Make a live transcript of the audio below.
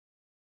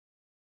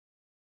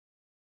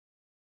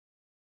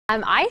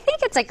I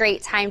think it's a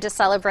great time to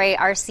celebrate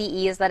our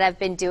CEs that have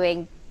been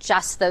doing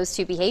just those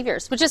two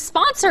behaviors, which is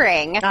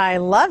sponsoring. I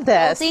love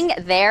this. Building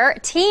their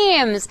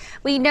teams.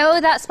 We know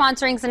that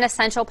sponsoring is an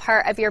essential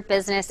part of your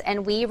business,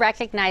 and we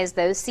recognize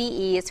those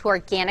CEs who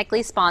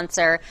organically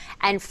sponsor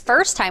and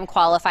first-time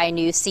qualify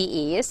new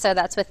CEs. So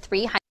that's with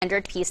 300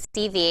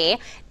 PCV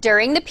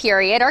during the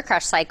period or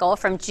crush cycle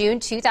from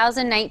June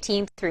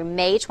 2019 through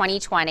May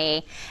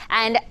 2020.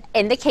 And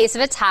in the case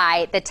of a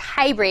tie, the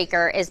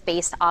tiebreaker is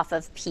based off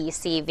of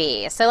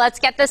PCV. So let's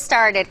get this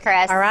started,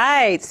 Chris. All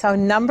right. So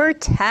number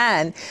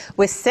 10,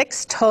 with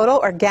 6 total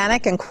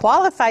organic and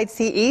qualified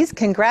CEs.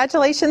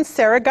 Congratulations,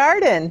 Sarah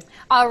Garden.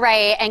 All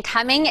right. And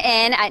coming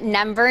in at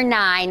number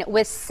 9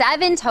 with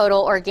 7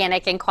 total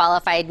organic and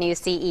qualified new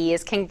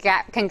CEs.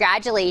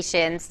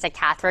 Congratulations to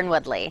Catherine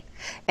Woodley.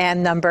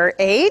 And number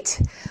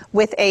 8,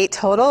 with 8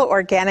 total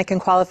organic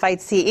and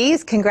qualified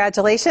CEs.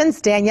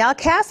 Congratulations, Danielle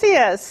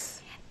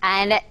Cassius.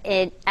 And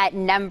at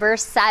number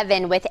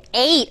 7 with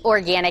 8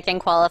 organic and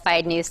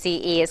qualified new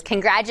CEs.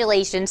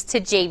 Congratulations to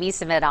JB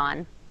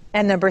Smidon.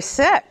 And number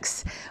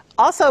 6,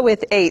 also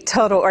with 8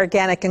 total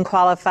organic and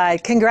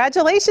qualified.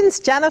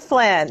 Congratulations, Jenna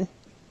Flynn.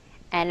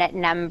 And at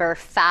number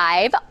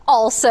 5,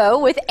 also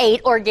with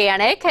 8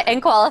 organic and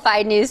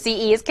qualified new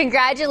CEs.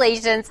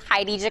 Congratulations,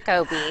 Heidi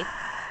Jacoby.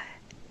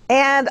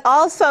 And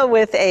also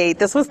with 8,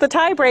 this was the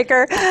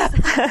tiebreaker.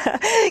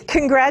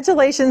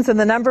 Congratulations in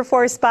the number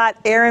 4 spot,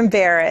 Erin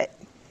Barrett.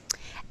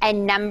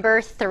 And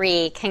number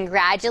 3,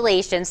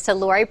 congratulations to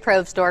Lori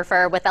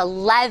Probsdorfer with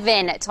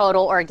 11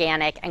 total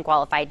organic and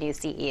qualified new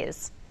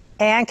CEs.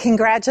 And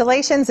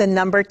congratulations in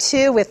number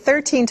 2 with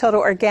 13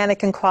 total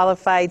organic and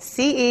qualified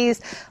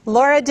CEs,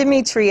 Laura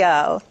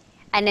Demetrio.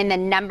 And in the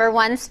number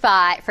 1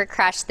 spot for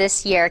Crush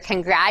this year,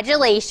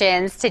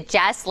 congratulations to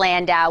Jess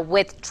Landau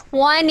with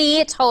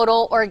 20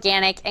 total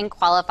organic and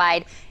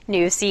qualified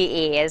new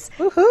CEs.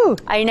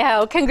 Woohoo! I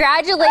know.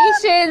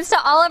 Congratulations to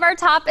all of our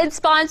top and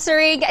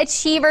sponsoring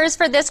achievers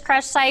for this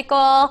Crush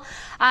cycle.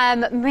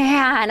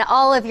 Man,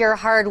 all of your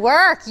hard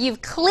work.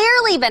 You've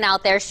clearly been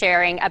out there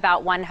sharing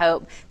about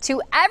OneHope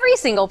to every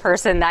single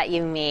person that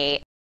you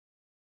meet.